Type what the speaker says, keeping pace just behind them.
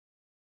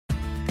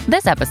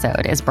This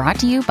episode is brought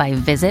to you by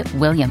Visit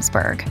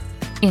Williamsburg.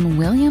 In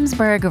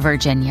Williamsburg,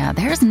 Virginia,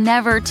 there's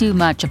never too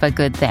much of a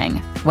good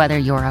thing. Whether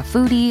you're a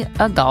foodie,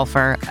 a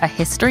golfer, a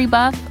history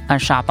buff, a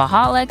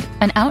shopaholic,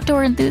 an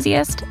outdoor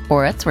enthusiast,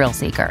 or a thrill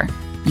seeker,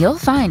 you'll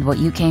find what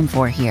you came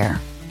for here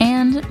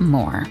and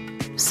more.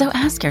 So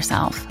ask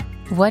yourself,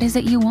 what is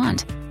it you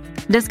want?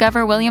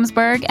 Discover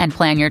Williamsburg and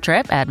plan your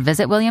trip at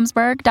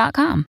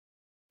visitwilliamsburg.com.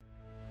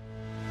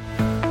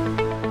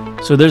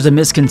 So there's a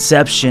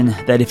misconception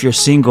that if you're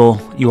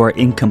single, you are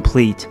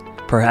incomplete,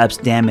 perhaps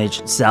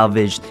damaged,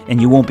 salvaged,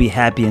 and you won't be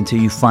happy until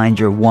you find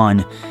your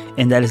one.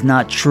 And that is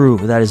not true.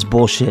 That is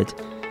bullshit.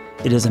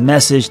 It is a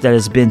message that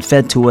has been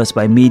fed to us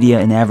by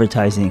media and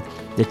advertising.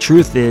 The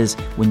truth is,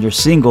 when you're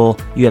single,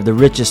 you have the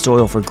richest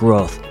soil for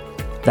growth.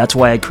 That's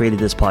why I created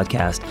this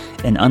podcast.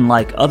 And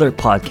unlike other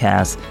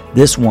podcasts,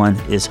 this one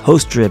is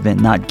host-driven,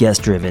 not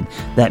guest-driven.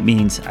 That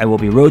means I will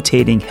be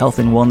rotating health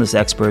and wellness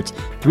experts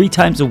 3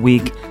 times a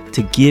week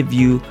to give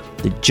you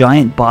the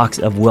giant box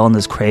of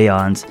wellness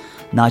crayons,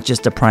 not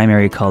just the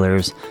primary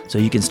colors, so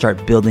you can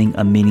start building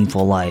a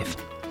meaningful life.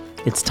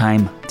 It's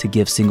time to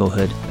give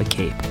singlehood a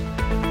cape.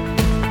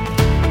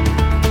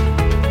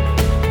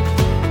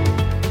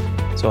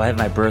 So I have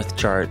my birth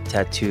chart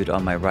tattooed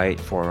on my right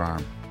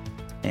forearm.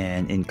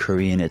 And in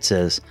Korean, it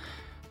says,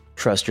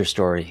 trust your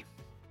story.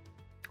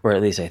 Or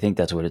at least I think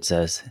that's what it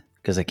says,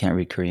 because I can't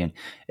read Korean.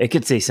 It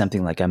could say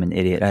something like, I'm an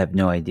idiot. I have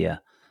no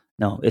idea.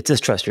 No, it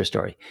says, trust your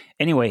story.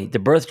 Anyway, the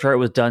birth chart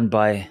was done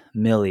by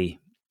Millie.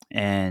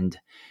 And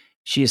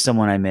she is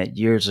someone I met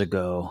years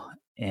ago.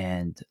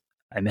 And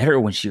I met her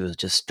when she was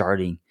just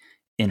starting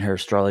in her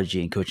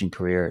astrology and coaching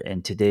career.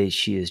 And today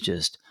she is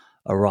just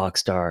a rock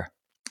star.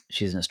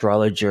 She's an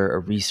astrologer, a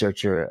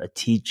researcher, a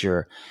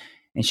teacher.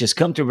 And she's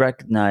come to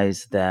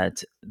recognize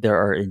that there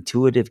are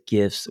intuitive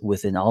gifts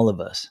within all of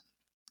us.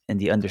 And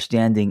the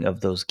understanding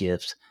of those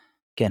gifts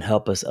can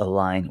help us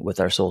align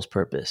with our soul's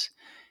purpose.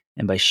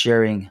 And by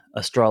sharing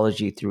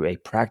astrology through a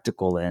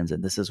practical lens,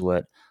 and this is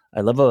what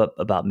I love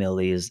about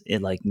Millie, is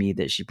it like me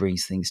that she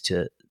brings things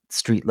to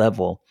street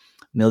level.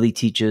 Millie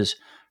teaches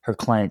her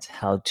clients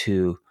how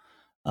to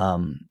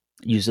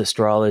use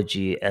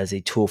astrology as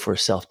a tool for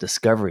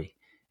self-discovery.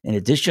 And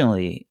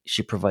additionally,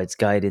 she provides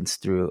guidance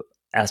through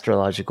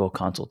astrological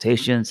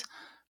consultations,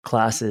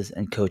 classes,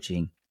 and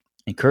coaching.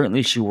 And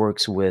currently she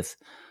works with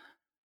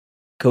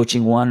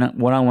coaching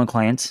one-on-one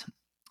clients.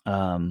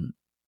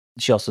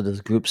 She also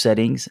does group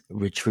settings,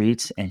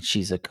 retreats, and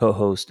she's a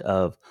co-host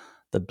of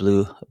the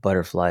Blue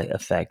Butterfly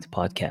Effect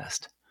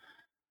podcast.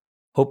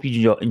 Hope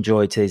you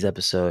enjoy today's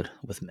episode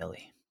with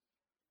Millie.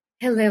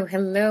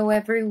 Hello,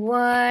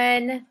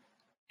 everyone.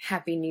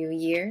 Happy New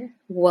Year.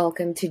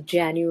 Welcome to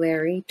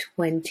January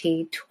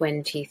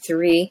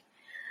 2023.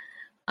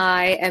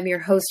 I am your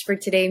host for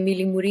today,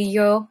 Millie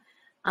Murillo.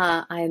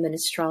 I am an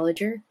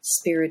astrologer,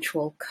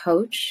 spiritual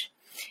coach.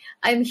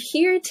 I'm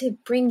here to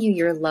bring you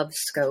your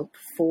Lovescope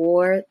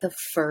for the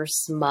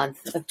first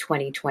month of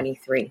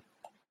 2023.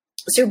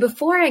 So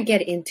before I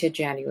get into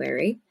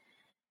January,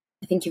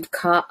 I think you've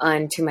caught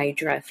on to my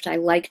drift. I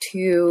like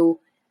to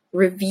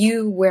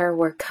review where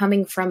we're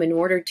coming from in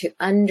order to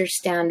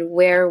understand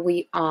where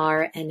we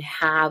are and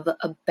have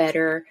a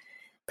better,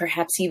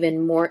 perhaps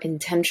even more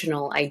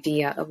intentional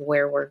idea of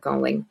where we're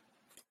going.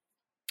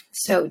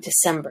 So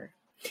December,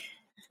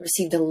 I've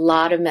received a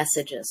lot of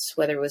messages,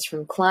 whether it was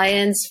from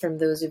clients, from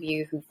those of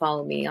you who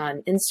follow me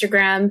on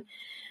Instagram.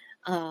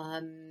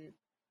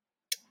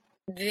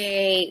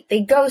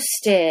 They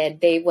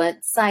ghosted, they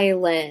went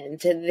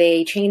silent,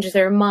 they changed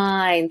their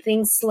mind,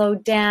 things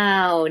slowed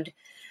down.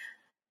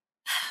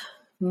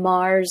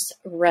 Mars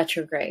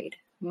retrograde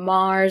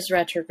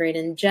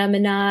in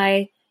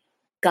Gemini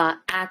got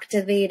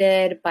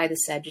activated by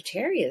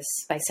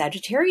Sagittarius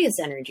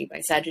energy,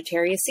 by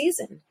Sagittarius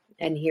season.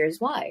 And here's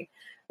why.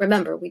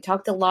 Remember, we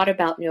talked a lot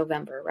about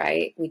November,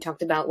 right? We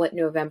talked about what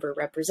November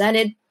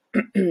represented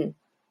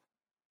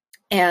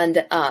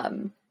and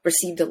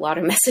received a lot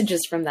of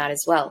messages from that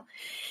as well.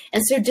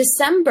 And so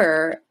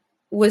December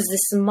was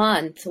this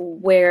month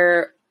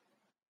where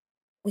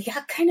we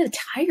got kind of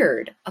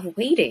tired of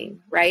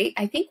waiting, right?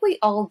 I think we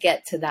all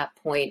get to that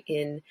point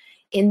in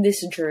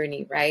this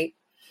journey, right?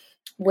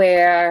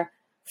 Where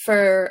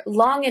for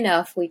long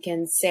enough we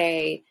can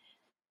say,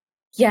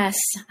 yes,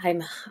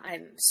 I'm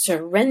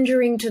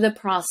surrendering to the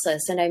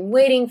process and I'm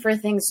waiting for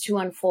things to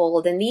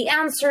unfold and the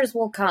answers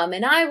will come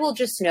and I will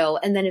just know.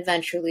 And then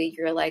eventually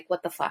you're like,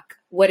 what the fuck?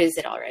 What is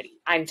it already?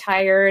 I'm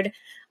tired.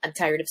 I'm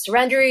tired of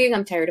surrendering.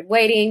 I'm tired of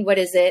waiting. What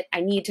is it? I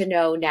need to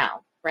know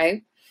now,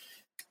 right?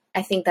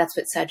 I think that's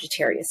what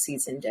Sagittarius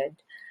season did.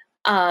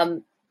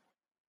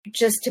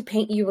 Just to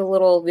paint you a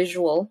little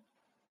visual,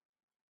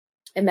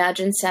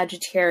 imagine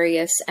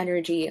Sagittarius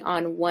energy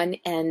on one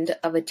end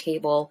of a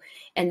table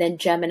and then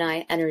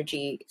Gemini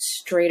energy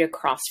straight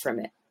across from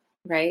it,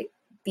 right?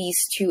 These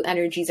two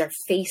energies are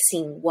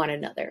facing one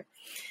another.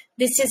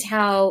 This is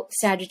how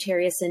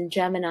Sagittarius and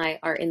Gemini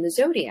are in the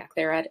zodiac.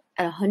 They're at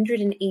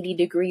 180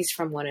 degrees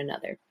from one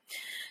another.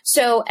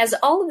 So as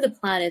all of the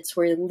planets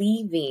were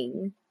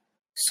leaving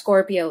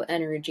Scorpio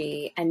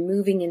energy and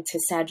moving into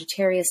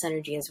Sagittarius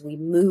energy as we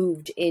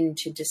moved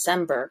into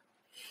December,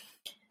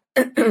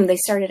 they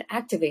started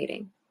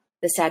activating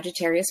the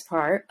Sagittarius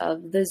part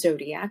of the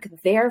zodiac.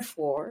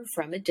 Therefore,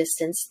 from a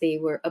distance, they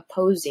were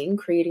opposing,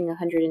 creating a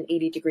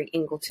 180-degree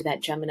angle to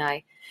that Gemini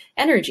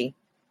energy.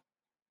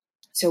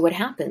 So what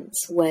happens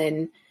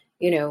when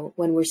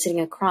we're sitting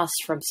across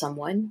from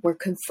someone, we're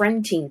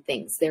confronting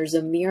things. There's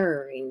a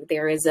mirroring.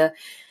 There is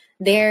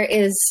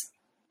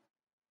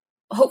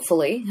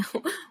hopefully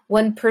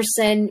one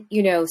person,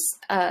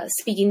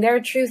 speaking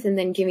their truth and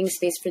then giving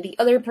space for the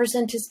other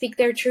person to speak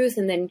their truth,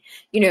 and then,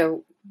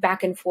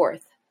 back and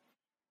forth,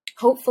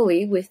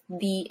 hopefully with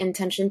the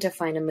intention to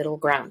find a middle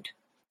ground.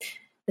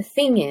 The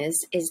thing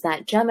is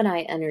that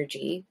Gemini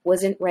energy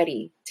wasn't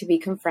ready to be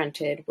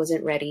confronted,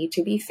 wasn't ready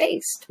to be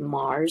faced.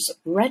 Mars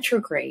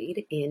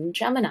retrograde in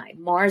Gemini.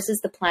 Mars is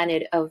the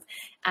planet of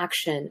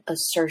action,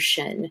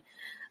 assertion.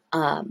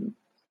 And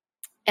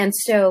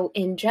so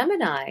in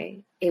Gemini,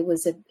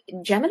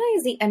 Gemini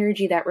is the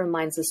energy that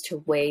reminds us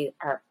to weigh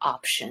our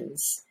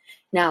options.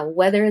 Now,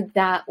 whether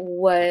that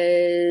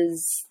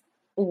was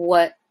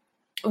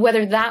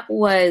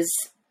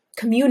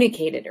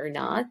communicated or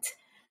not,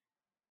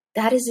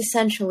 that is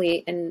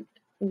essentially in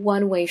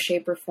one way,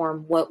 shape, or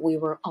form what we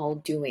were all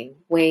doing,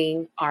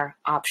 weighing our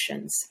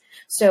options.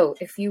 So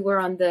if you were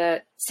on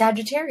the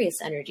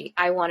Sagittarius energy,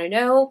 I want to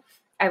know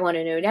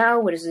now,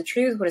 what is the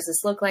truth? What does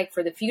this look like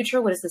for the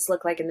future? What does this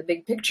look like in the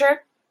big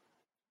picture?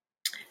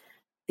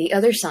 The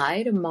other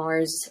side,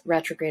 Mars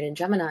retrograde in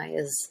Gemini,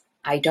 is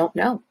I don't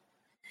know.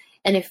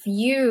 And if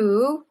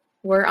you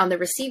were on the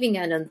receiving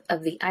end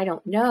of the I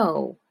don't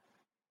know,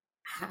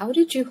 how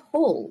did you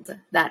hold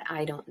that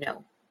I don't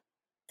know?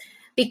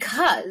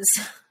 Because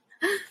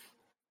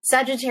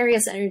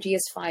Sagittarius energy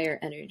is fire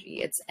energy.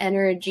 It's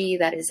energy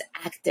that is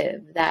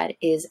active, that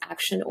is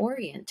action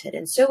oriented.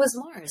 And so is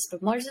Mars,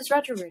 but Mars is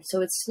retrograde,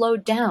 so it's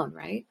slowed down,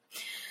 right?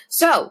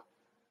 So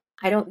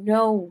I don't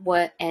know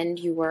what end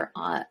you were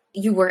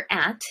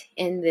at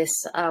in this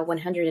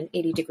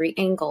 180-degree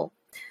angle,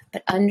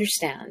 but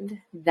understand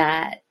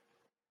that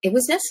it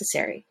was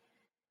necessary.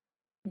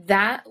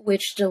 That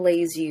which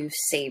delays you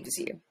saves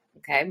you.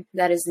 Okay,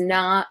 that is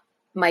not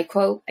my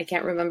quote. I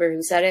can't remember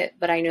who said it,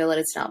 but I know that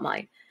it's not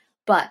mine.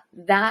 But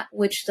that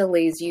which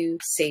delays you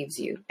saves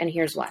you. And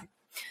here's why.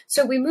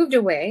 So we moved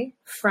away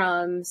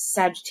from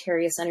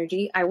Sagittarius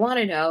energy. I want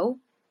to know.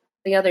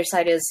 The other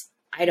side is,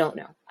 I don't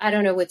know. I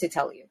don't know what to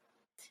tell you.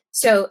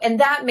 So, and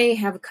that may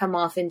have come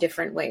off in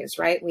different ways,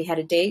 right? We had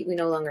a date. We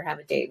no longer have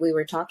a date. We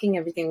were talking.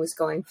 Everything was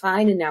going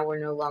fine. And now we're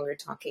no longer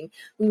talking.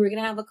 We were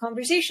going to have a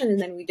conversation, and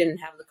then we didn't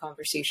have the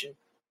conversation.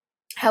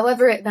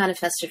 However it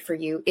manifested for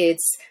you,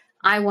 it's,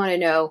 I want to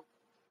know.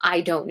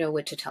 I don't know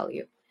what to tell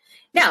you.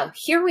 Now,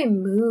 here we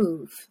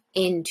move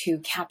into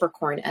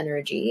Capricorn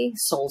energy,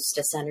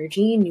 solstice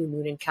energy, new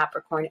moon in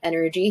Capricorn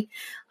energy,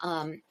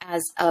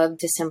 as of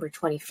December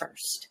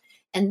 21st.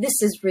 And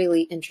this is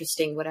really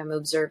interesting what I'm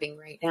observing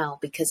right now,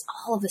 because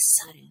all of a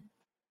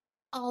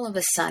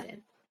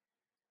sudden,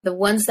 the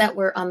ones that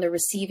were on the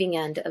receiving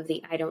end of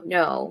the I don't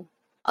know,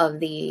 of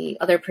the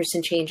other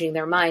person changing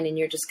their mind, and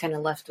you're just kind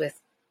of left with,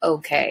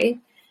 okay,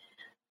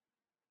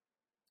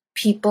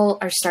 people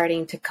are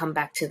starting to come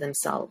back to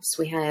themselves.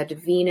 We had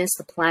Venus,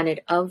 the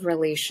planet of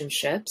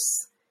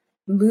relationships,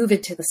 move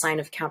into the sign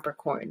of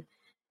Capricorn.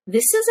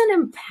 This is an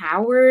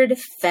empowered,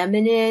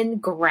 feminine,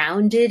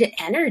 grounded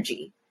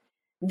energy.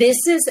 This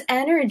is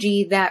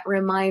energy that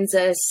reminds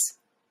us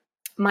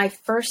my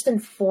first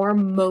and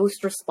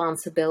foremost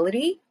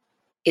responsibility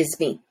is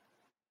me.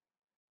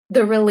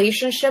 The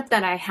relationship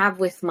that I have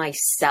with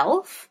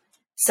myself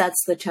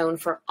sets the tone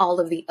for all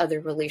of the other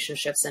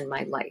relationships in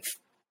my life.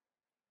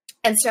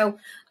 And so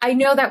I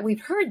know that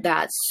we've heard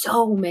that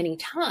so many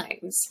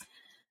times,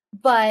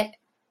 but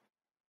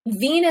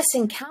Venus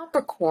in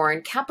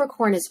Capricorn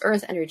is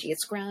earth energy.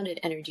 It's grounded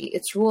energy.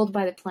 It's ruled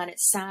by the planet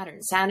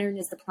Saturn. Saturn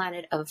is the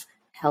planet of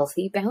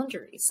healthy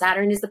boundaries.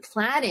 Saturn is the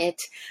planet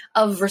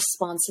of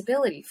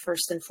responsibility,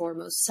 first and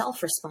foremost,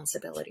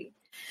 self-responsibility.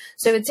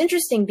 So it's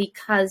interesting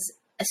because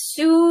as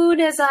soon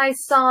as I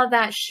saw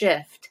that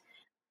shift,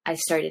 I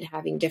started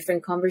having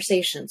different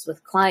conversations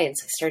with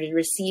clients. I started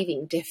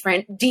receiving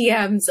different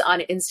DMs on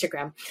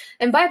Instagram.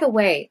 And by the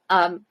way,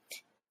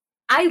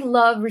 I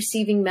love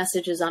receiving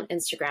messages on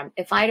Instagram.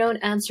 If I don't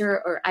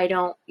answer or I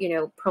don't,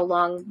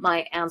 prolong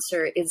my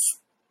answer,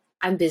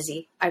 I'm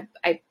busy.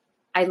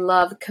 I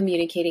love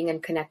communicating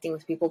and connecting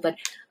with people, but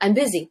I'm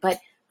busy. But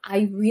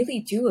I really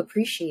do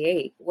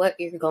appreciate what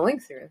you're going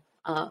through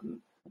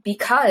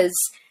because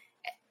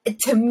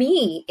to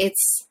me,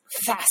 it's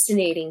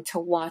fascinating to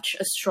watch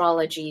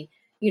astrology,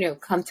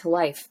 come to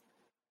life.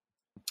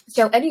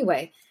 So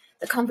anyway,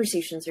 the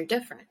conversations are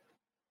different.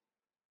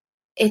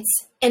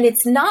 It's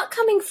not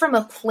coming from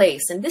a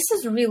place, and this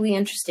is really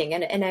interesting,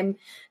 and I'm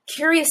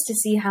curious to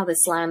see how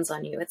this lands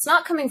on you. It's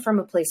not coming from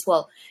a place,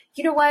 well,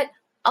 you know what?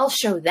 I'll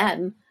show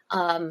them.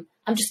 I'm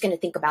just going to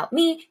think about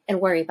me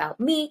and worry about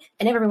me,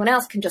 and everyone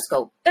else can just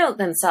go build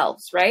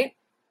themselves, right?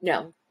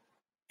 No.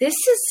 This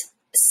is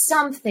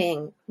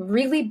something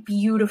really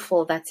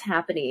beautiful that's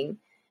happening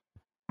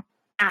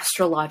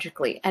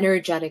astrologically,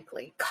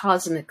 energetically,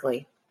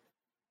 cosmically.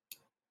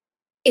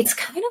 It's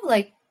kind of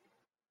like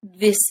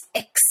this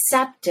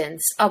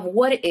acceptance of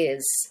what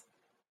is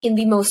in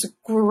the most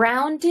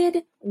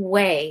grounded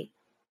way.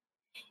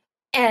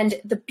 And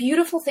the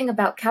beautiful thing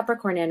about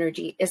Capricorn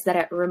energy is that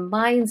it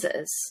reminds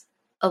us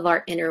of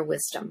our inner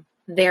wisdom.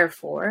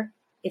 Therefore,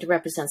 it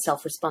represents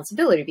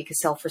self-responsibility, because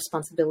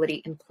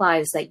self-responsibility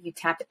implies that you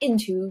tap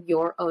into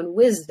your own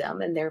wisdom,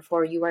 and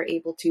therefore you are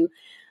able to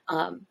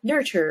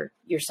nurture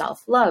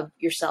yourself, love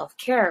yourself,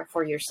 care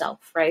for yourself,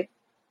 right?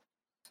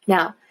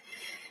 Now,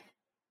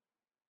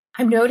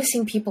 I'm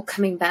noticing people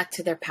coming back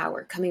to their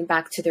power, coming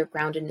back to their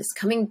groundedness,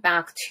 coming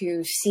back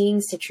to seeing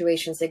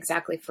situations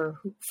exactly for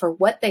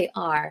what they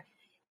are,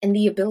 and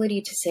the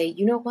ability to say,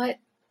 you know what?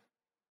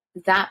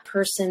 That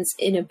person's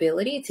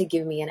inability to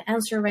give me an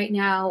answer right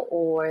now,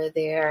 or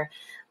their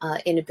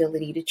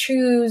inability to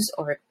choose,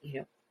 or,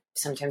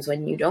 sometimes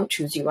when you don't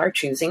choose, you are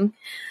choosing.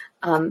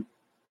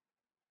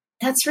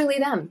 That's really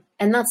them.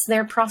 And that's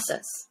their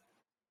process.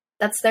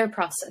 That's their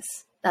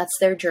process. That's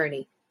their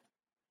journey.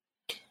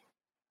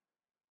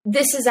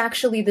 This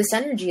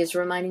energy is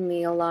reminding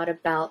me a lot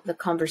about the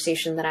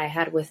conversation that I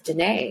had with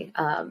Danae.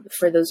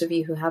 For those of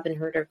you who haven't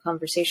heard our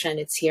conversation,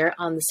 it's here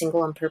on the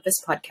Single on Purpose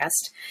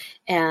podcast,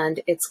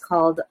 and it's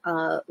called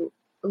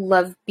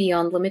Love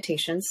Beyond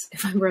Limitations,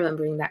 if I'm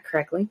remembering that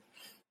correctly.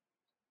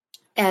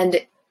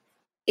 And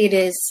it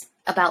is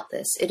about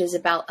this. It is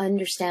about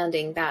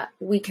understanding that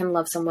we can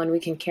love someone, we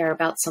can care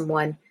about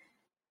someone,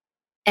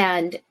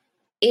 and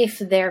if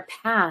their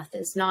path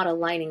is not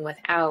aligning with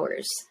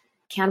ours,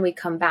 can we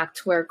come back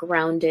to our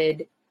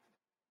grounded,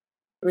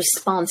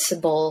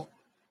 responsible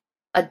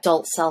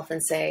adult self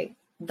and say,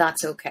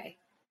 that's okay?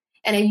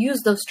 And I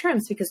use those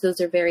terms because those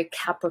are very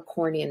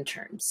Capricornian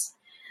terms.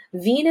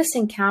 Venus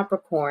in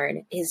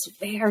Capricorn is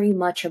very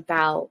much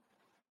about,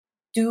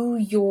 do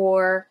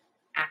your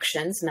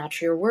actions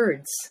match your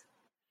words?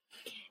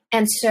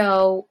 And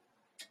so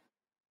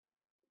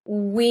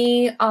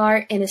we are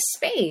in a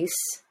space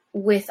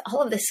with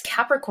all of this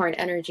Capricorn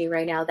energy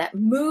right now that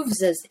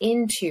moves us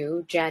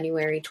into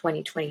January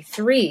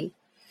 2023.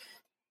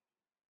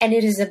 And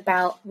it is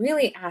about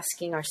really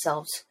asking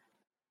ourselves,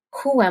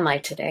 who am I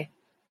today?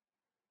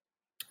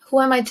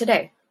 Who am I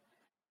today?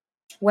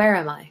 Where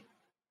am I?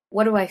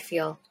 What do I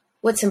feel?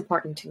 What's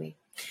important to me?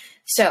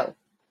 So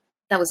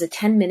that was a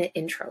 10-minute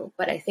intro,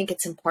 but I think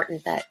it's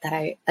important that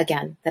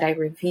I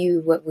review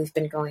what we've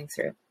been going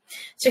through.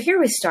 So here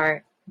we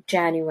start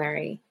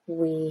January.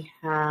 We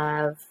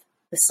have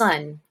the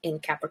Sun in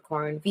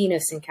Capricorn,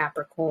 Venus in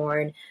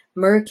Capricorn,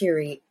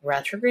 Mercury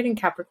retrograde in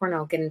Capricorn.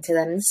 I'll get into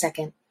that in a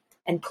second.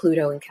 And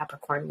Pluto in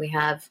Capricorn. We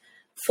have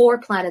 4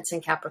 planets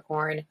in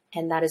Capricorn,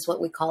 and that is what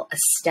we call a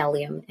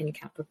stellium in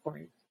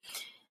Capricorn.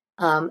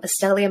 A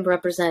stellium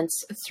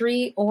represents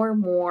 3 or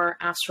more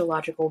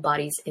astrological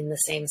bodies in the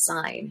same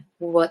sign.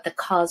 What the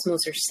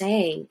cosmos are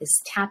saying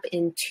is tap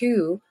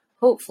into,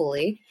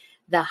 hopefully,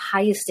 the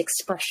highest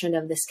expression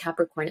of this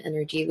Capricorn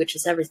energy, which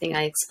is everything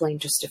I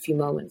explained just a few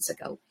moments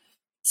ago.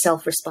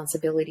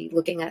 Self-responsibility,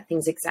 looking at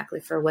things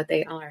exactly for what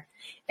they are.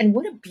 And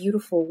what a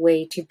beautiful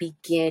way to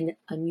begin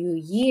a new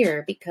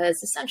year,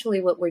 because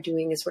essentially what we're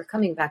doing is we're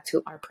coming back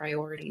to our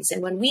priorities.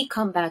 And when we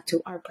come back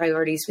to our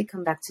priorities, we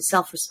come back to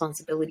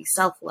self-responsibility,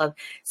 self-love,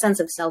 sense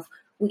of self.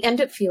 We end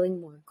up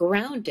feeling more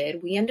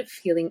grounded. We end up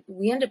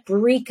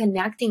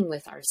reconnecting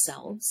with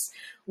ourselves.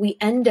 We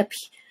end up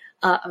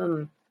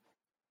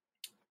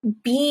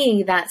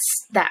being that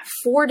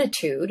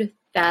fortitude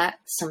that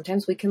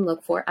sometimes we can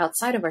look for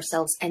outside of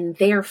ourselves, and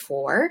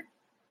therefore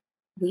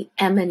we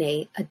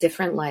emanate a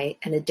different light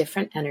and a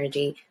different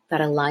energy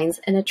that aligns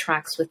and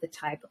attracts with the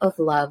type of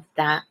love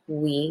that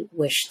we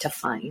wish to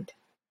find.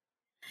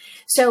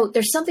 So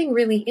there's something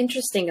really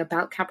interesting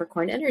about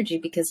Capricorn energy,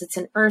 because it's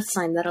an earth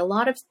sign that a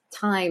lot of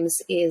times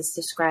is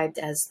described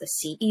as the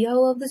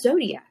CEO of the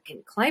zodiac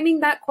and climbing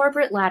that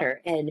corporate ladder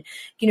and,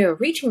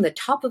 reaching the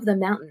top of the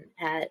mountain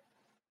at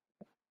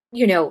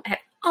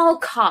all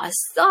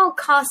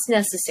costs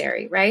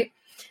necessary, right?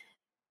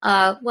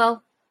 I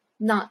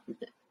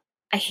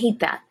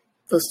hate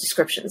those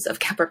descriptions of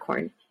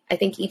Capricorn. I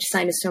think each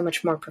sign is so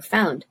much more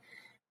profound.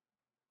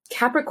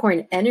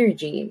 Capricorn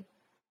energy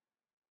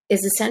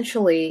is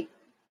essentially,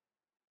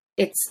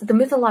 it's the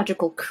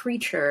mythological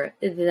creature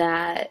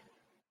that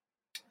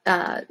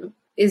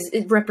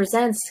it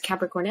represents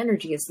Capricorn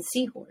energy as the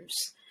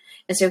seahorse.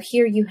 And so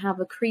here you have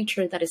a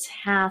creature that is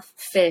half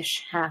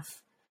fish,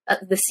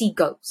 the sea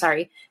goat,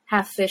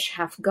 half fish,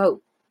 half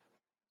goat.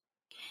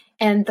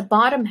 And the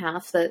bottom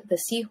half, the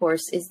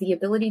seahorse, is the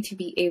ability to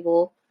be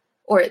able,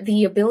 or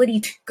the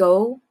ability to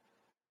go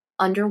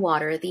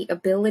underwater, the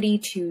ability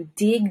to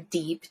dig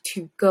deep,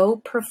 to go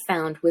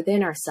profound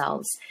within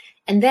ourselves.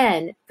 And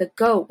then the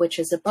goat, which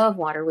is above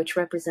water, which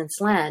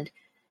represents land,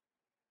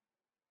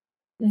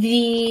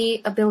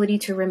 the ability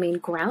to remain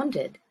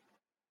grounded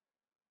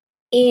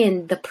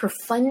in the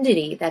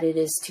profundity that it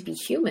is to be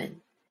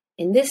human.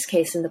 In this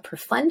case, in the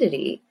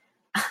profundity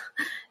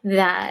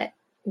that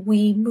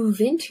we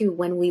move into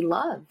when we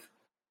love,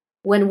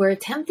 when we're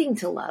attempting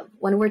to love,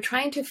 when we're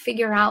trying to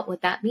figure out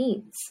what that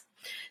means.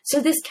 So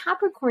this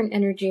Capricorn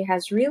energy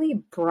has really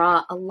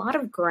brought a lot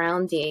of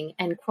grounding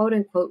and quote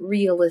unquote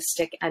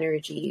realistic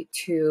energy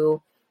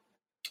to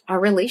our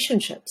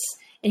relationships.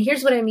 And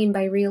here's what I mean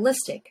by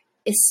realistic,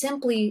 is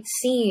simply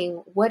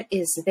seeing what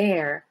is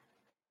there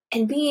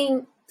and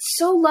being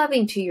so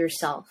loving to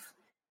yourself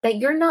that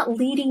you're not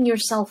leading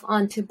yourself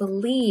on to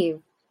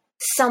believe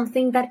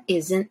something that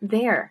isn't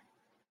there,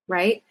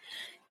 right?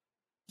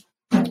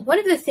 One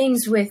of the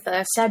things with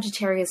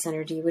Sagittarius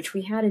energy, which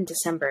we had in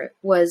December,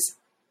 was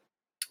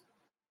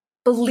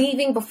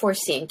believing before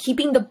seeing,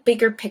 keeping the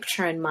bigger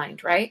picture in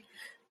mind, right?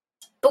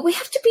 But we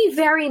have to be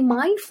very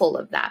mindful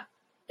of that,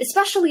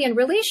 especially in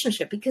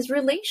relationship, because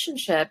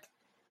relationship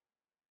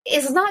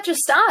is not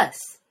just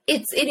us.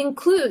 It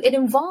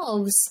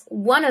involves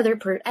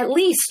at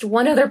least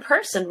one other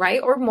person,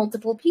 right? Or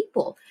multiple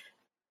people.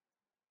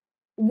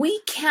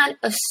 We can't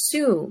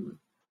assume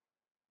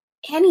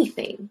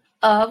anything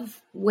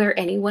of where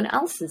anyone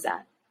else is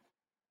at.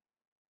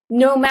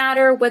 No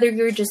matter whether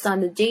you're just on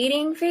the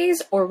dating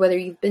phase or whether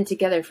you've been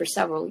together for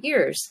several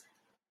years,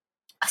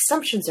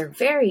 assumptions are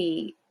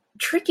very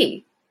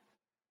tricky.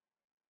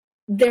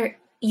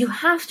 You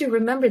have to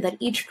remember that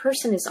each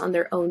person is on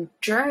their own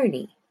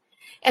journey.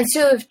 And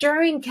so if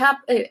during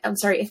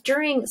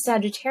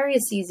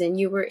Sagittarius season,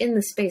 you were in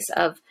the space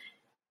of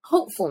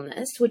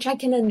hopefulness, which I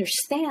can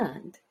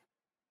understand,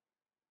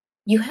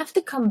 you have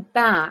to come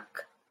back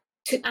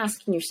to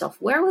asking yourself,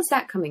 where was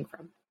that coming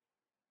from?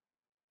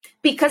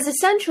 Because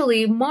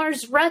essentially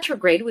Mars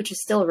retrograde, which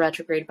is still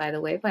retrograde, by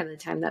the way, by the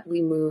time that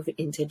we move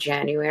into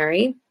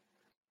January,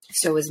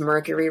 so is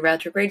Mercury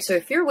retrograde. So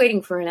if you're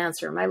waiting for an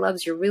answer, my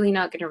loves, you're really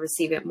not going to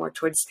receive it more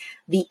towards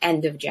the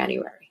end of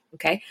January,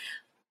 okay?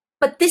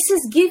 But this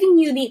is giving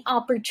you the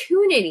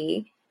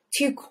opportunity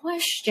to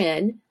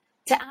question,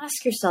 to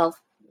ask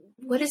yourself,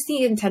 what is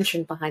the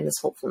intention behind this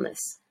hopefulness?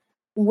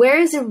 Where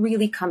is it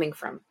really coming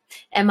from?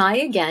 Am I,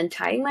 again,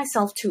 tying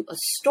myself to a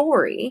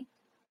story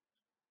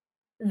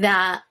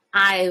that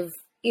I've,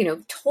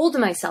 told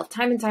myself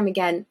time and time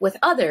again with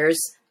others?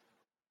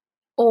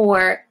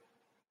 Or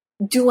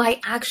do I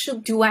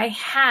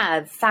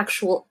have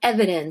factual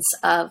evidence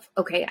of,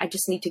 okay, I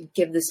just need to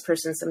give this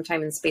person some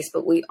time and space,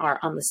 but we are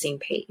on the same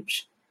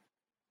page?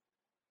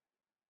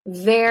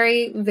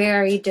 Very,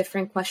 very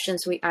different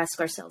questions we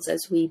ask ourselves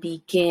as we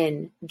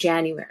begin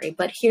January.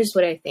 But here's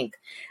what I think.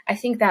 I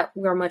think that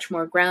we're much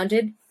more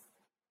grounded.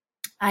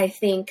 I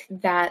think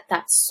that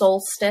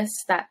solstice,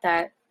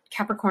 that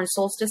Capricorn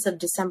solstice of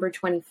December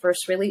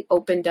 21st really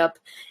opened up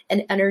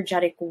an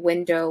energetic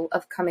window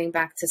of coming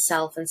back to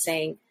self and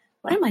saying,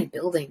 what am I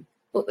building?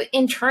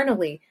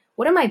 Internally,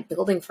 what am I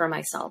building for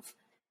myself?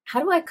 How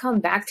do I come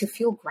back to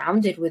feel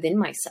grounded within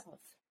myself?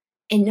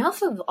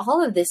 Enough of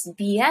all of this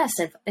BS,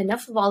 and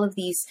enough of all of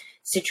these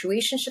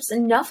situationships,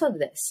 enough of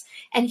this.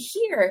 And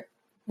here,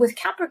 with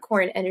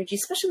Capricorn energy,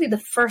 especially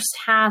the first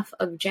half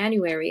of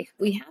January,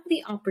 we have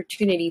the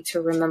opportunity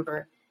to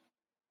remember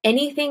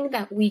anything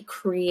that we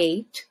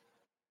create,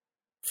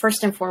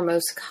 first and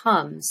foremost,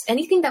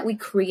 anything that we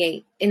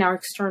create in our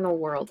external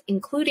world,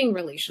 including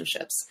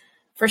relationships,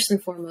 first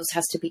and foremost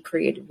has to be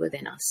created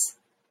within us.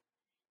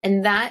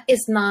 And that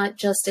is not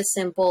just as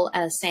simple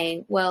as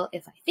saying, well,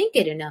 if I think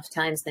it enough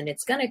times, then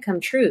it's going to come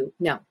true.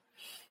 No.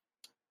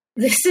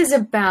 This is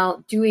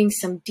about doing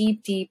some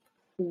deep, deep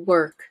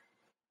work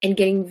and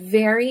getting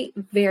very,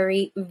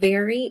 very,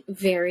 very,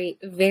 very,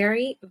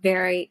 very,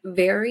 very,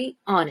 very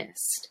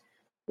honest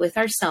with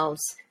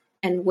ourselves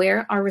and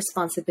where our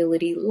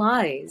responsibility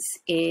lies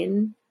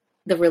in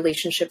the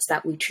relationships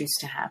that we choose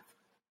to have.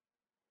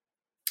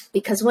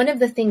 Because one of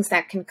the things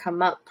that can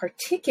come up,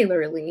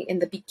 particularly in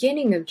the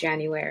beginning of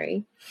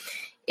January,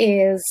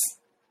 is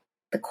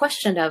the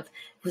question of,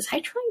 was I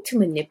trying to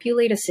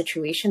manipulate a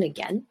situation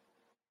again?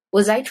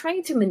 Was I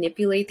trying to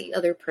manipulate the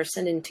other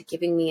person into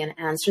giving me an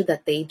answer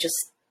that they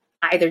just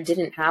either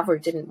didn't have or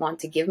didn't want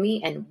to give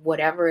me, and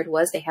whatever it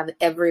was, they have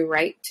every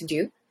right to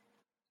do?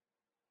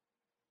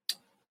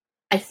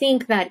 I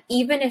think that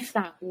even if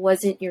that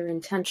wasn't your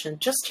intention,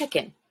 just check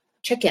in.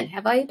 Check in.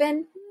 Have I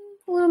been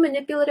a little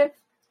manipulative?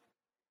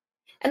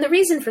 And the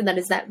reason for that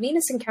is that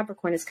Venus in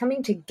Capricorn is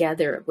coming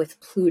together with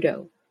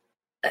Pluto,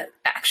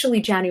 actually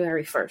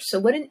January 1st. So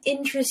what an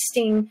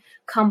interesting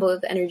combo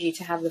of energy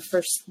to have the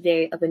first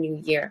day of a new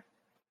year.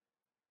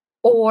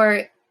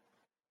 Or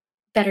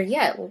better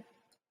yet,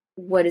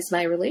 what is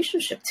my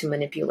relationship to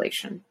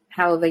manipulation?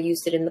 How have I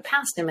used it in the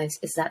past?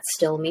 Is that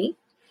still me?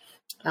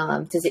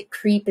 Does it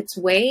creep its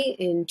way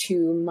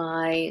into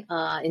my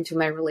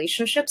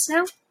relationships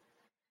now?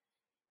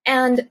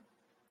 And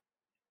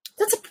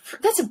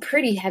that's a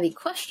pretty heavy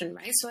question,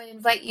 right? So I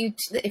invite you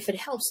to, if it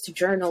helps, to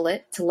journal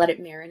it, to let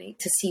it marinate,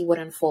 to see what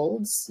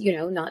unfolds,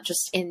 not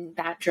just in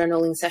that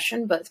journaling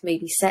session, but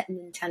maybe set an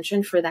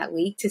intention for that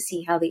week to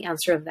see how the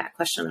answer of that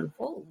question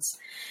unfolds.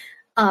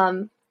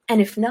 And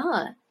if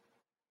not,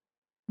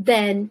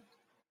 then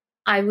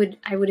I would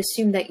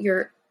assume that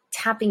you're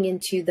tapping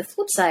into the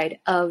flip side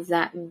of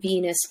that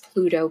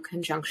Venus-Pluto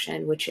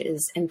conjunction, which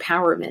is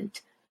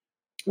empowerment,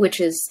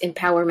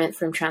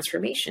 from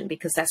transformation,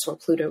 because that's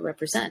what Pluto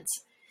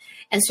represents.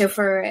 And so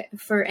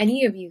for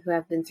any of you who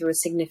have been through a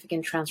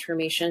significant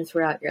transformation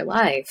throughout your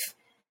life,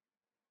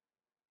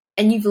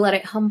 and you've let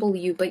it humble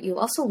you, but you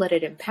also let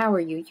it empower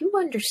you, you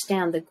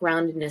understand the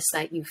groundedness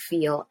that you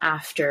feel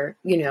after,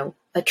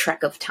 a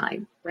trek of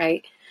time,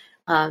 right?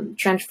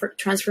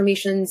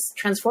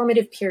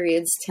 Transformative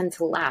periods tend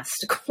to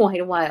last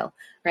quite a while,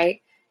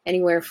 right?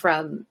 Anywhere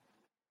from,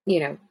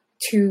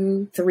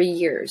 2-3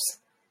 years.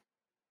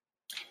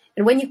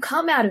 And when you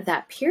come out of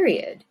that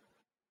period,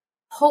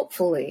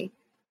 hopefully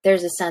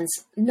there's a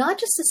sense, not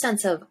just a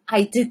sense of,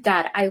 I did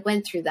that, I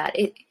went through that.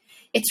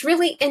 It's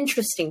really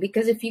interesting,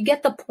 because if you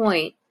get the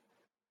point,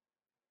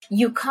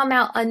 you come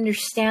out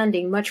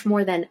understanding much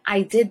more than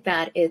I did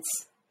that.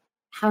 It's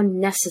how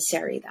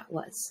necessary that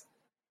was.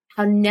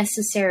 How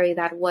necessary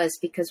that was,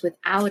 because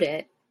without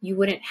it, you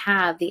wouldn't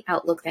have the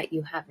outlook that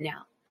you have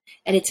now.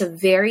 And it's a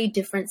very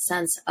different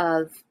sense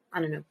of,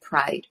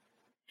 pride.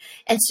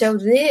 And so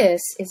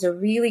this is a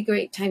really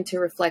great time to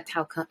reflect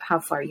how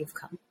far you've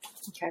come.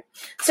 Okay.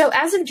 So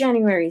as of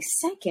January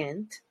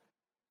 2nd,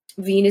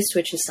 Venus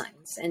switches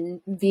signs,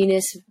 and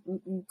Venus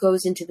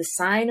goes into the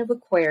sign of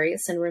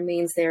Aquarius and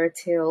remains there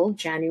till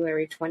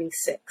January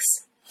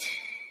 26th.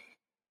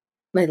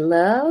 My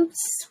loves,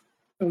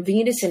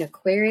 Venus in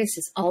Aquarius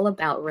is all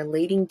about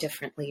relating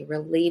differently,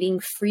 relating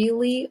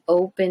freely,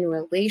 open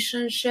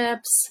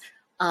relationships.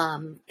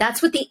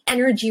 That's what the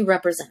energy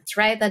represents,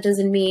 right? That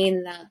doesn't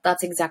mean that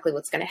that's exactly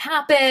what's going to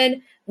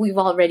happen. We've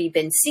already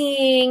been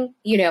seeing,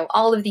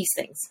 all of these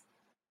things.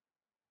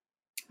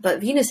 But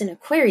Venus in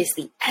Aquarius,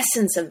 the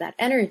essence of that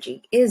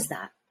energy is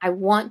that I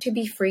want to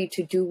be free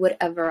to do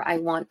whatever I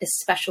want,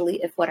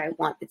 especially if what I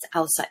want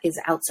is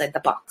outside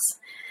the box.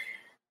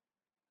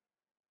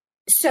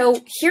 So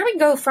here we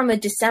go from a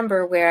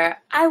December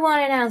where I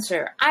want an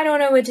answer. I don't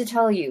know what to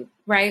tell you,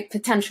 right?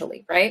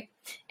 Potentially, right?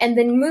 And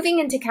then moving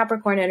into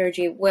Capricorn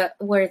energy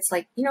where it's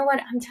like, you know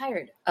what? I'm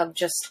tired of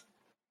just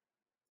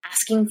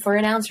asking for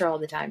an answer all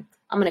the time.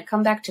 I'm going to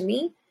come back to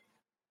me.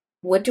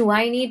 What do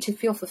I need to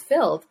feel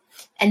fulfilled?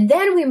 And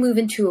then we move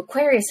into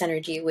Aquarius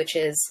energy, which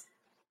is,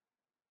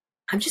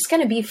 I'm just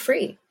going to be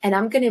free, and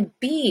I'm going to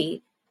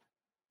be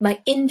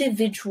my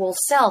individual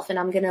self, and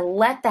I'm going to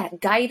let that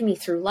guide me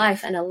through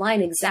life and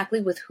align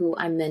exactly with who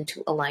I'm meant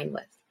to align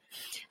with.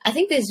 I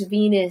think this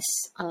Venus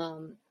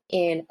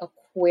in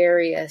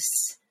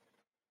Aquarius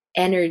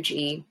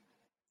energy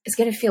is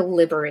going to feel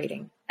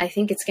liberating. I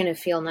think it's going to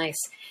feel nice.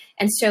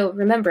 And so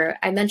remember,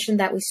 I mentioned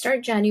that we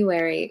start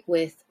January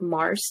with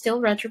Mars still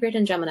retrograde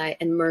in Gemini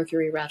and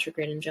Mercury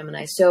retrograde in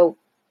Gemini. So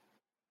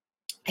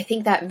I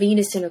think that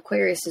Venus in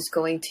Aquarius is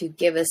going to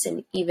give us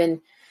an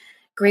even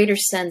greater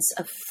sense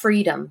of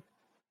freedom,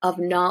 of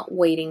not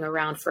waiting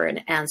around for an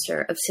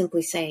answer, of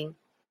simply saying,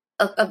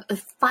 of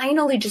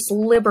finally just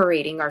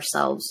liberating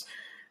ourselves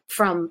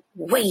from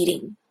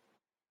waiting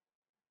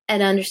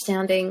and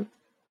understanding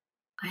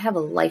I have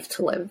a life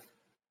to live.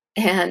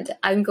 And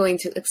I'm going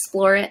to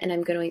explore it, and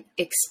I'm going to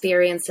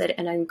experience it,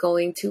 and I'm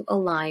going to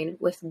align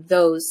with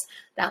those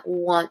that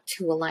want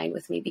to align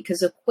with me,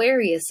 because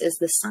Aquarius is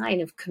the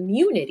sign of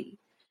community.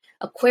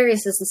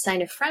 Aquarius is the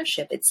sign of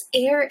friendship. It's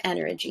air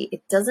energy.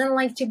 It doesn't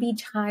like to be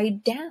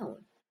tied down.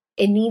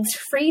 It needs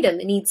freedom.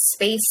 It needs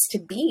space to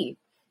be.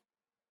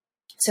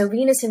 So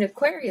Venus in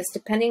Aquarius,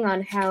 depending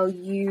on how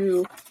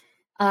you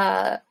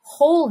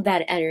hold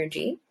that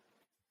energy,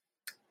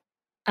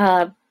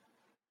 I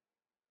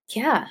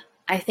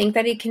think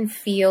that it can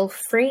feel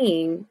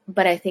freeing,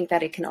 but I think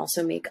that it can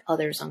also make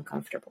others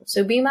uncomfortable.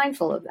 So be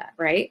mindful of that,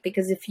 right?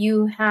 Because if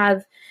you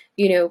have,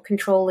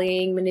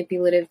 controlling,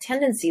 manipulative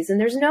tendencies, and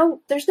there's no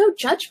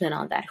judgment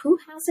on that. Who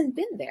hasn't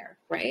been there,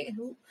 right?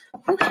 Who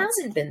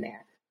hasn't been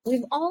there?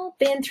 We've all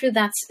been through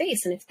that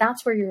space. And if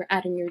that's where you're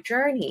at in your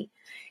journey,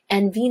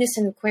 and Venus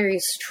in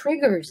Aquarius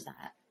triggers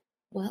that,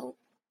 well,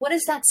 what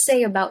does that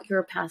say about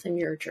your path and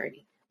your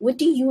journey? What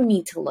do you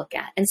need to look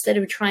at instead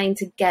of trying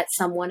to get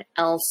someone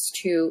else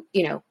to,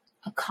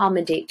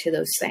 accommodate to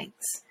those things?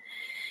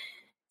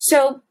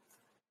 So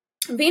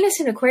Venus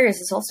in Aquarius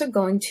is also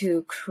going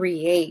to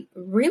create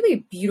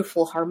really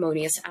beautiful,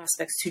 harmonious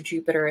aspects to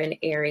Jupiter in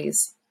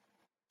Aries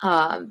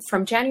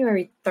from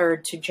January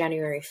 3rd to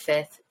January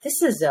 5th.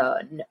 This is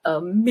an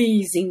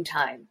amazing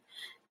time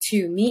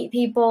to meet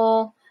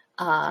people.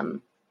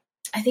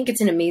 I think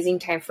it's an amazing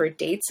time for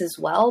dates as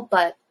well,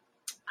 but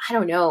I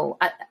don't know.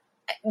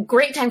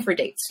 Great time for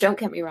dates, don't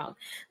get me wrong.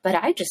 But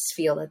I just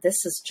feel that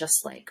this is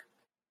just like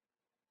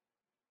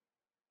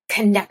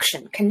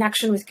connection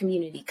with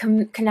community,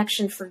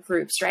 connection for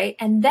groups, right?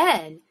 And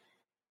then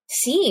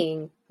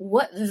seeing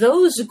what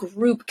those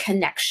group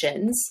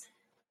connections,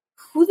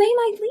 who they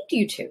might lead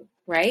you to,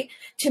 right?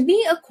 To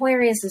me,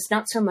 Aquarius is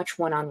not so much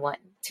one-on-one.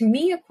 To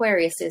me,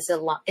 Aquarius is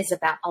about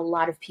a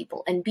lot of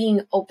people and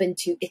being open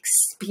to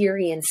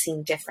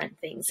experiencing different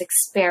things,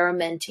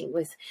 experimenting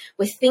with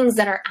things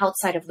that are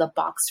outside of the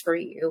box for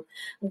you,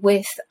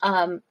 with,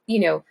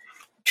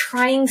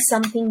 trying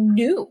something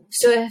new.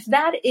 So if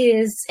that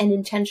is an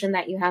intention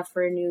that you have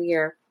for a new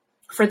year,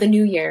 for the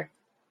new year,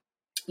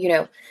 you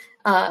know,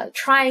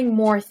 trying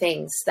more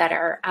things that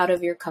are out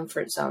of your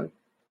comfort zone.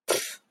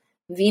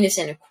 Venus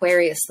in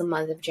Aquarius, the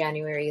month of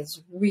January,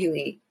 is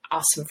really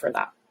awesome for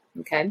that.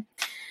 Okay.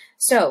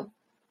 So,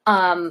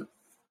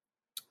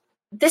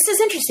 this is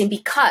interesting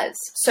because,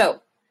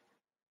 so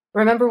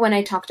remember when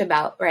I talked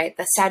about, right,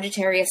 the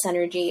Sagittarius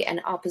energy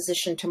and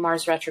opposition to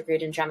Mars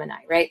retrograde in Gemini,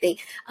 right?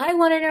 I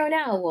want to know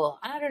now. Well,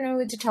 I don't know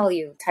what to tell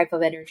you type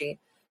of energy.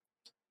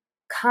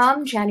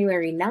 Come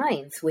January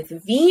 9th with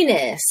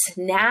Venus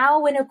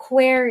now in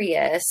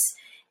Aquarius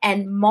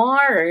and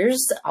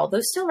Mars, although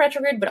still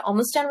retrograde, but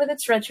almost done with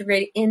its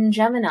retrograde in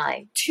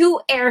Gemini.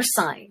 2 air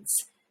signs.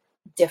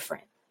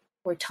 Different.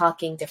 We're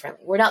talking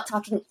differently. We're not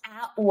talking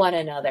at one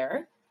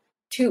another.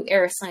 2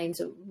 air signs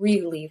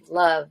really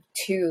love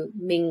to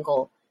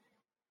mingle.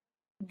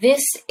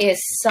 This is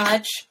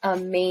such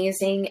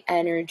amazing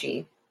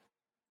energy.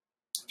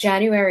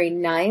 January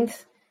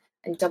 9th,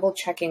 I'm double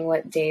checking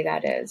what day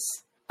that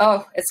is.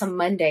 Oh, it's a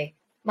Monday.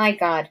 My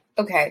God.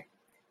 Okay.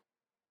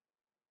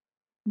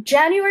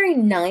 January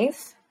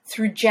 9th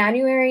through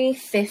January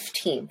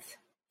 15th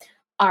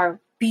are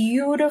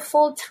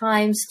beautiful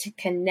times to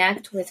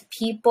connect with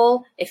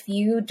people. If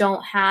you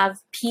don't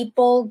have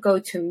people, go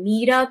to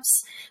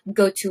meetups,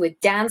 go to a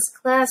dance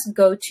class,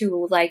 go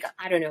to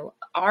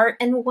art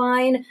and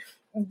wine,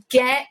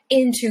 get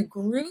into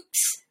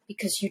groups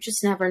because you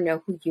just never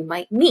know who you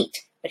might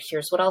meet. But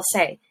here's what I'll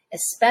say,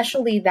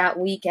 especially that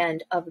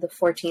weekend of the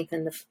 14th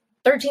and the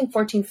 13th,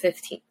 14th,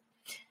 15th.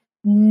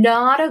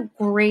 Not a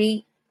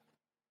great,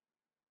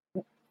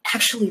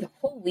 actually the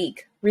whole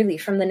week, really,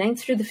 from the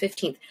 9th through the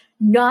 15th,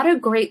 not a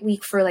great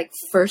week for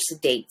first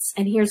dates.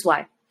 And here's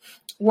why.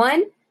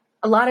 1,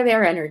 a lot of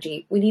air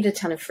energy. We need a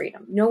ton of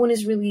freedom. No one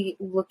is really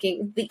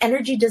looking, the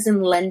energy doesn't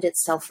lend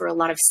itself for a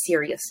lot of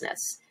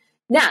seriousness.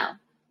 Now,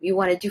 you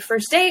want to do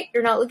first date,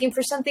 you're not looking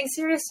for something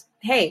serious,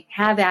 hey,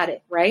 have at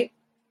it, right?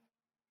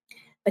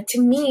 But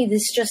to me,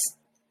 this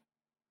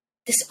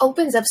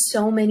opens up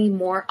so many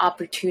more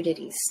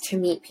opportunities to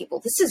meet people.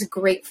 This is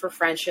great for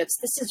friendships.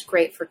 This is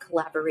great for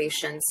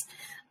collaborations,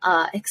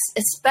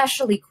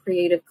 especially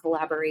creative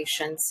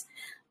collaborations.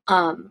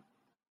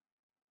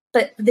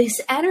 But this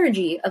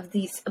energy of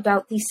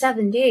about these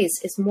 7 days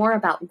is more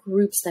about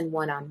groups than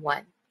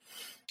one-on-one.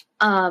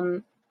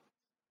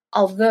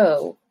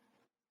 Although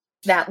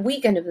that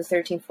weekend of the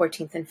 13th,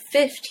 14th, and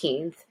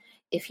 15th,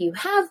 if you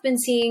have been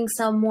seeing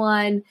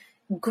someone,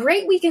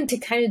 great weekend to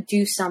kind of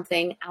do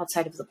something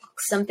outside of the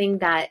box, something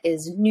that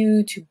is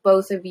new to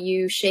both of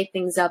you, shake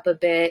things up a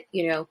bit,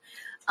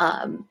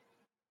 I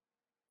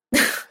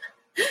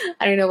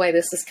don't know why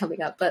this is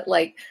coming up, but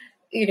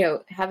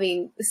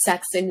having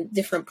sex in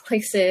different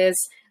places,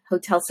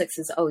 hotel sex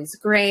is always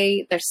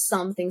great. There's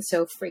something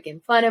so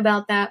freaking fun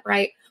about that,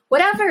 right?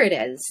 Whatever it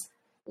is,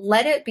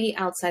 let it be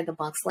outside the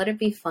box. Let it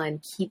be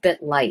fun. Keep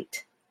it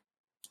light.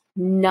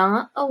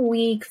 Not a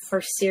week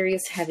for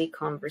serious, heavy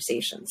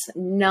conversations.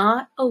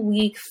 Not a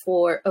week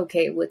for,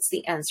 okay, what's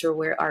the answer?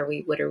 Where are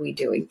we? What are we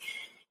doing?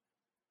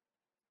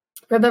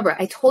 Remember,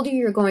 I told you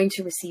you're going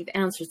to receive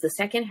answers the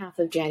second half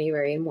of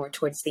January and more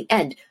towards the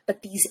end,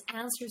 but these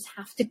answers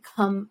have to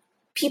come,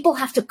 people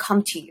have to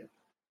come to you.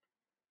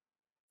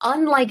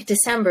 Unlike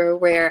December,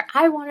 where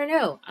I want to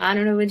know, I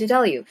don't know what to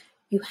tell you.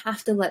 You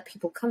have to let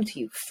people come to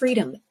you.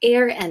 Freedom,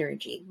 air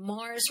energy,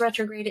 Mars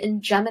retrograde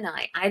in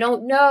Gemini. I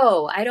don't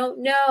know.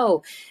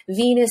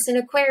 Venus in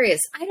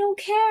Aquarius. I don't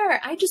care.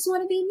 I just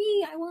want to be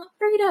me. I want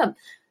freedom.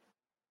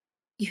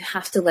 You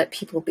have to let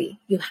people be.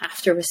 You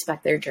have to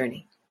respect their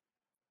journey.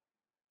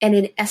 And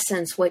in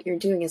essence, what you're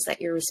doing is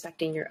that you're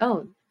respecting your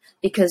own.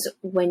 Because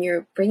when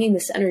you're bringing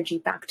this energy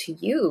back to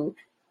you,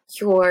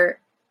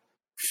 you're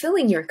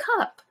filling your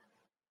cup.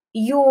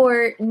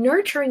 You're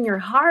nurturing your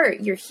heart.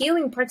 You're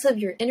healing parts of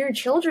your inner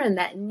children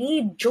that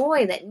need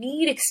joy, that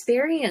need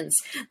experience,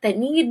 that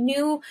need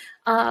new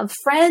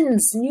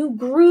friends, new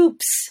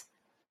groups.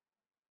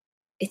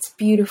 It's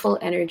beautiful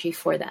energy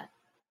for that.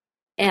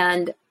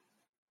 And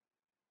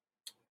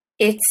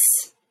it's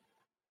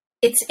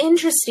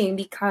interesting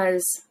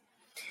because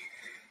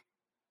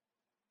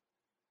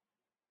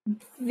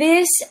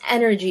this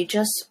energy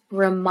just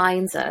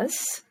reminds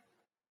us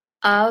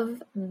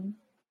of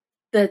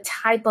the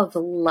type of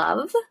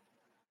love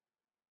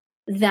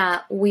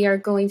that we are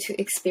going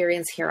to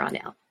experience here on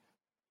out.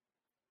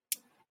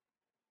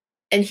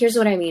 And here's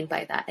what I mean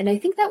by that. And I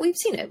think that we've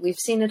seen it. We've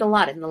seen it a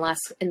lot in the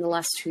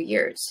last 2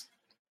 years.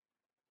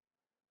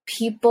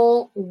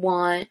 People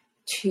want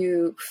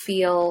to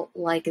feel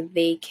like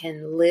they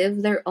can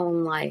live their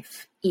own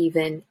life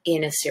even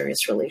in a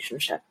serious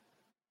relationship.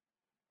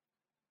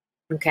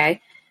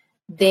 Okay?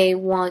 They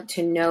want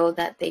to know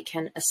that they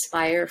can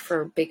aspire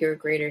for bigger,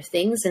 greater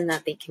things and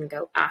that they can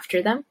go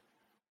after them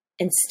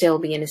and still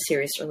be in a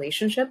serious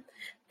relationship.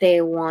 They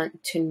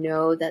want to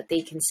know that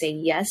they can say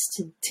yes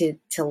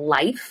to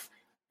life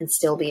and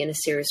still be in a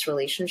serious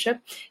relationship.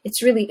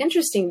 It's really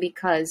interesting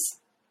because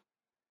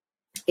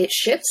it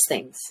shifts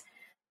things.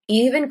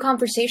 Even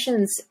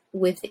conversations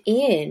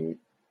within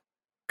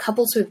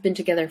couples who have been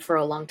together for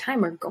a long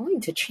time are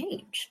going to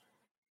change.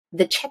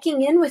 The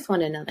checking in with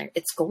one another,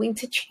 it's going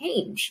to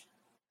change,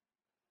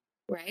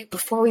 right?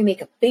 Before we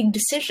make a big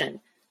decision.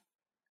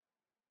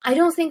 I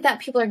don't think that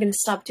people are going to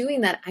stop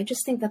doing that. I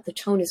just think that the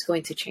tone is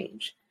going to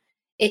change.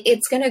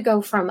 It's going to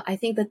go from, I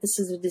think that this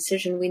is a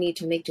decision we need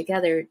to make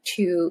together,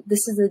 to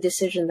this is the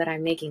decision that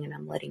I'm making and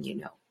I'm letting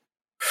you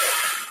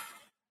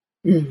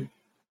know.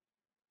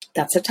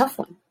 That's a tough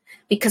one,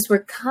 because we're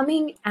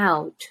coming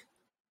out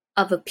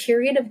of a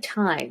period of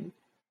time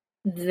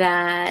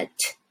that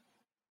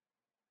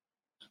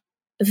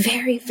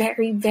very,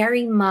 very,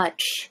 very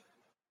much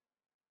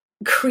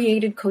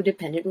created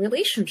codependent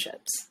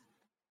relationships,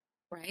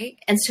 right?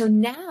 And so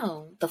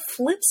now the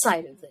flip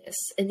side of this,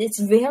 and it's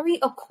very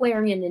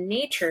Aquarian in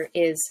nature,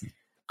 is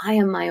I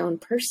am my own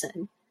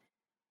person.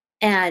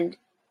 And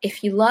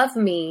if you love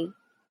me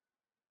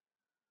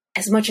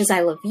as much as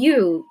I love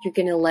you, you're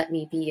going to let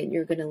me be, and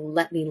you're going to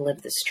let me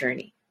live this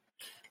journey.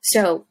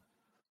 So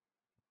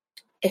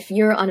if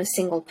you're on a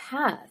single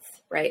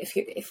path, right?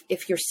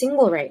 If you're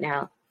single right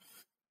now,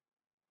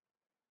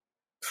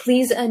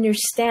 please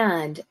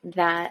understand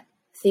that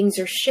things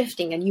are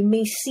shifting, and you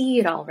may see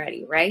it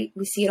already, right?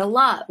 We see it a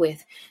lot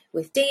with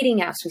dating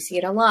apps. We see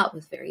it a lot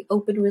with very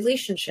open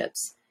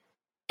relationships.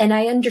 And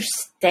I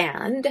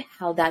understand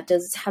how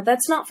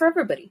that's not for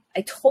everybody.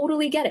 I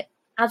totally get it.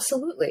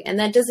 Absolutely. And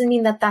that doesn't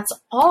mean that that's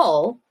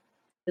all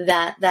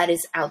that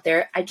is out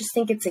there. I just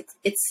think it's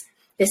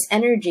this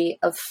energy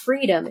of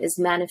freedom is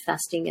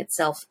manifesting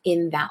itself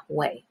in that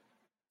way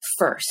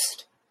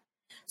first.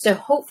 So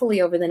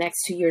hopefully over the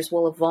next 2 years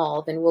we'll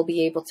evolve and we'll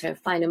be able to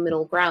find a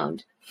middle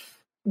ground.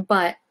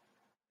 But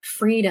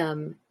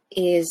freedom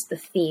is the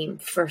theme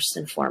first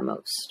and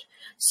foremost.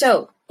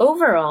 So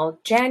overall,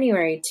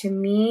 January to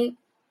me,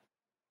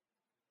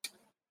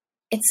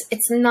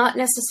 it's not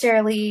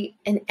necessarily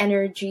an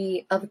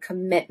energy of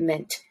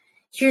commitment.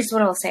 Here's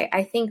what I'll say.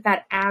 I think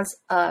that as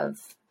of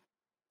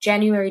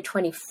January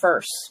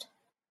 21st,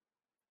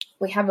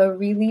 we have a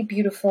really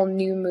beautiful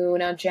new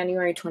moon on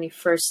January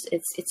 21st.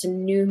 It's a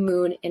new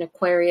moon in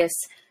Aquarius.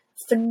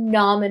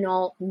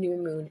 Phenomenal new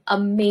moon.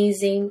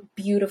 Amazing,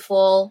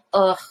 beautiful,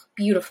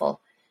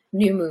 beautiful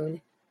new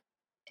moon.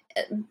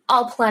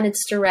 All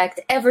planets direct.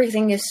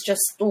 Everything is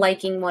just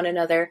liking one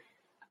another.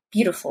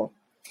 Beautiful.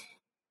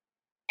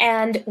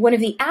 And one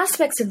of the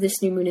aspects of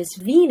this new moon is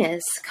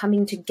Venus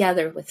coming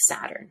together with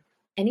Saturn.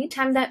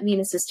 Anytime that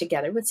Venus is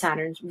together with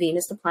Saturn,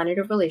 Venus, the planet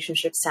of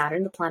relationships,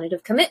 Saturn, the planet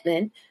of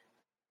commitment,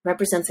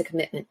 represents a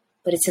commitment,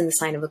 but it's in the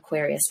sign of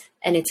Aquarius,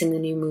 and it's in the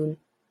new moon.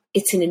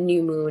 It's in a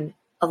new moon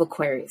of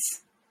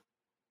Aquarius.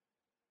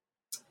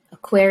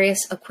 Aquarius,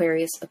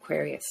 Aquarius,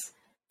 Aquarius.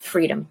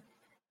 Freedom,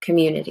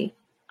 community.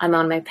 I'm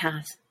on my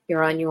path,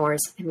 you're on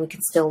yours, and we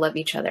can still love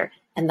each other,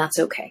 and that's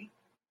okay.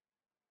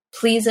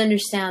 Please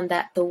understand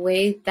that the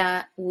way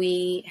that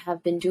we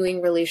have been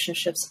doing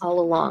relationships all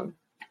along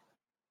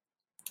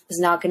is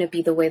not going to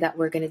be the way that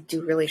we're going to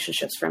do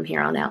relationships from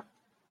here on out.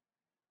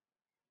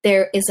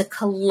 There is a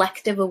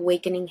collective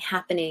awakening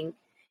happening,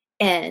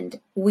 and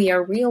we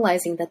are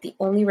realizing that the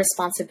only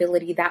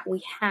responsibility that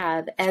we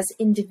have as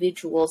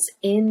individuals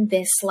in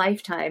this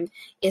lifetime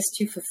is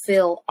to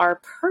fulfill our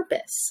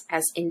purpose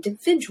as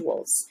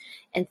individuals.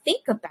 And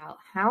think about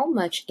how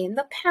much in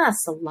the past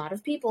a lot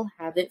of people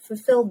haven't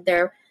fulfilled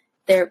their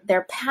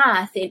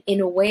path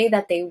in a way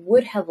that they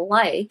would have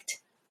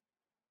liked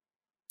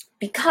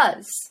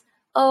because,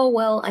 oh,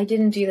 well, I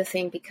didn't do the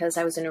thing because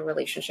I was in a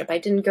relationship. I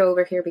didn't go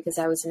over here because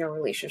I was in a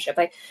relationship.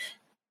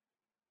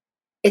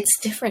 It's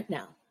different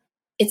now.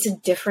 It's a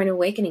different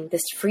awakening,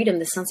 this freedom,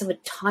 this sense of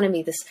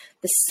autonomy, this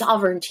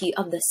sovereignty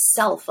of the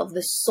self, of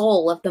the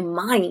soul, of the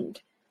mind.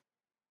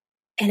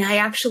 And I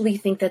actually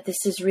think that this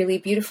is really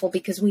beautiful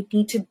because we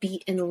need to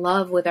be in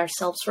love with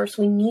ourselves first.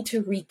 We need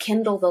to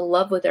rekindle the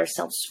love with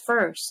ourselves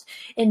first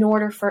in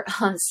order for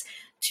us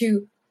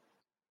to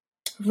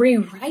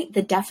rewrite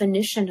the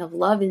definition of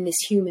love in this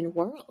human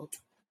world.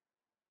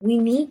 We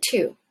need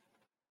to.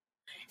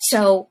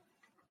 So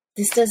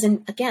this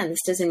doesn't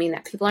mean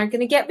that people aren't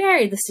going to get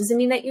married. This doesn't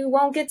mean that you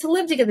won't get to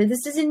live together.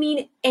 This doesn't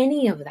mean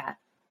any of that.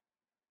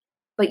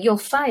 But you'll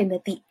find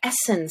that the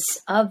essence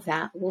of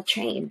that will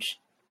change.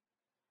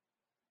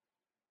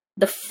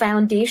 The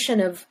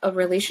foundation of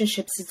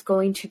relationships is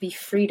going to be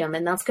freedom,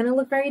 and that's going to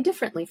look very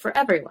differently for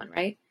everyone,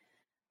 right?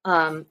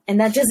 And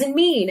that doesn't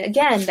mean,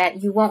 again,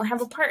 that you won't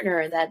have a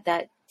partner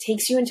that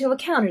takes you into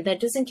account or that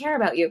doesn't care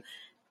about you.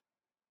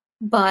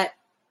 But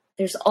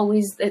there's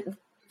always,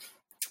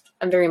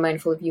 I'm very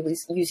mindful of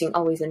using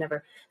always and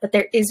never, but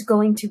there is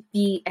going to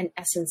be an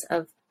essence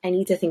of, I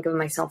need to think of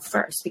myself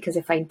first, because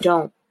if I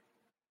don't,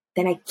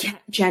 then I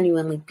can't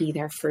genuinely be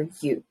there for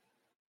you.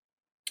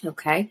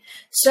 Okay?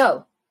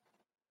 So,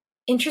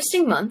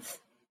 interesting month.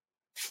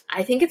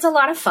 I think it's a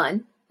lot of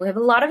fun. We have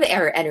a lot of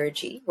air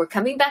energy. We're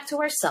coming back to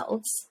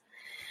ourselves.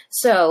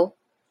 So,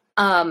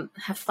 have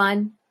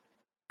fun.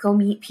 Go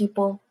meet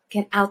people.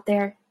 Get out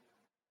there.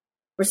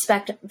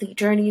 Respect the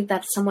journey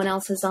that someone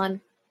else is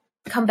on.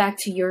 Come back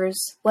to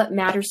yours. What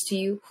matters to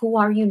you? Who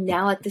are you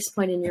now at this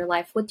point in your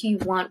life? What do you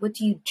want? What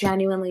do you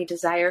genuinely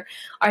desire?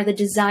 Are the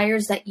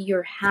desires that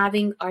you're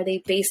having, are they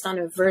based on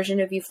a version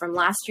of you from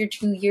last year,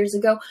 2 years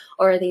ago,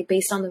 or are they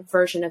based on the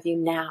version of you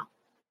now?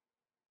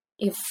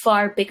 You have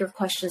far bigger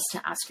questions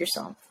to ask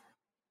yourself.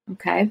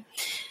 Okay.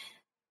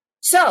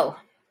 So,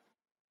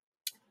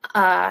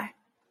 I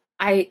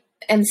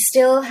am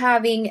still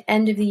having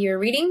end of the year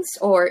readings,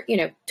 or,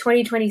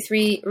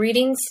 2023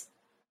 readings.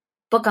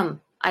 Book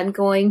them. I'm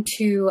going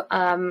to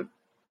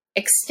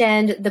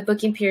extend the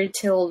booking period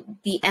till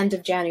the end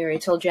of January,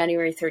 till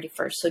January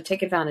 31st. So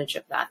take advantage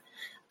of that.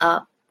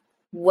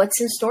 What's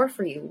in store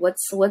for you? What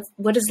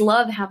does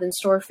love have in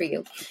store for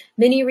you?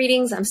 Mini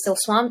readings, I'm still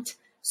swamped.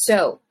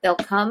 So they'll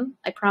come,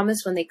 I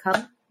promise, when they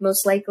come,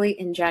 most likely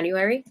in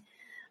January.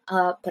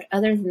 But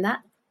other than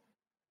that,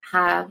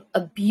 have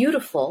a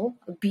beautiful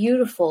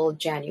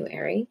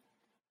January.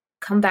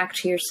 Come back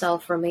to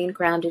yourself, remain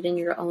grounded in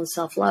your own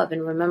self-love,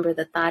 and remember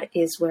that that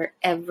is where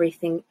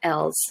everything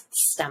else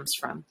stems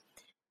from.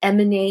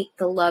 Emanate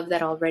the love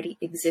that already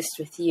exists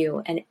with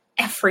you, and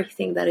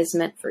everything that is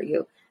meant for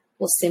you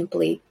will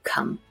simply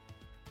come.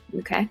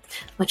 Okay?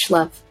 Much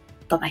love.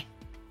 Bye-bye.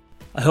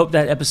 I hope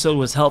that episode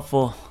was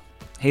helpful.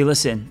 Hey,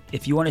 listen,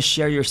 if you want to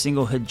share your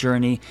singlehood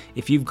journey,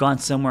 if you've gone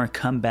somewhere and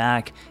come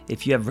back,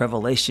 if you have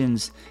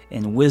revelations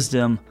and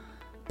wisdom,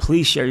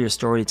 please share your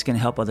story. It's going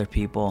to help other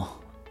people.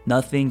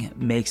 Nothing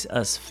makes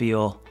us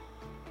feel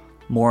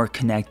more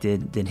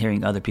connected than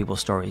hearing other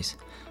people's stories.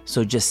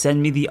 So just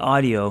send me the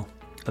audio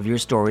of your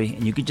story,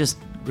 and you can just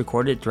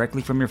record it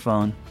directly from your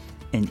phone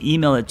and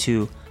email it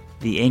to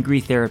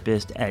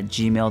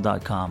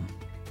theangrytherapist@gmail.com.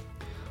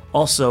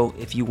 Also,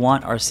 if you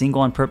want our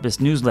Single on Purpose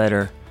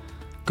newsletter,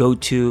 go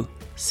to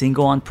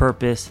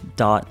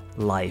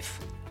singleonpurpose.life.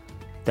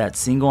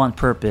 That's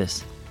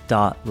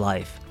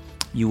singleonpurpose.life.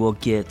 You will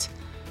get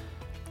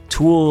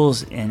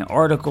tools and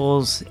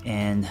articles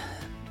and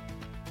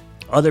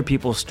other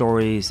people's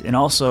stories, and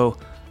also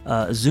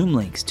Zoom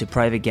links to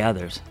private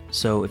gathers.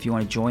 So if you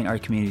want to join our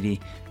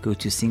community, go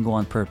to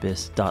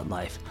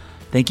singleonpurpose.life.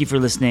 Thank you for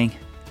listening.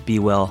 Be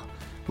well.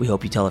 We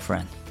hope you tell a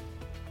friend.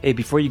 Hey,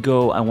 before you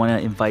go, I want to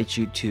invite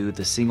you to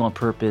the Single on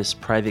Purpose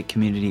private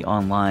community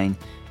online.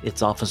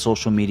 It's off of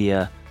social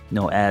media,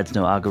 no ads,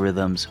 no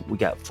algorithms. We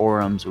got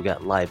forums, we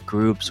got live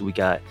groups, we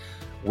got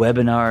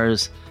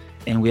webinars,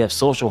 and we have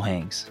social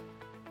hangs.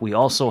 We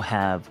also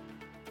have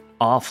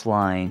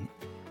offline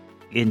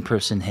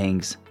in-person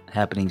hangs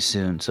happening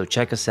soon. So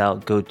check us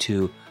out. Go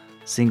to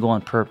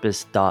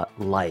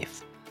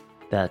singleonpurpose.life.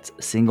 That's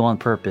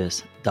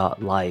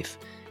singleonpurpose.life.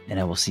 And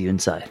I will see you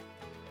inside.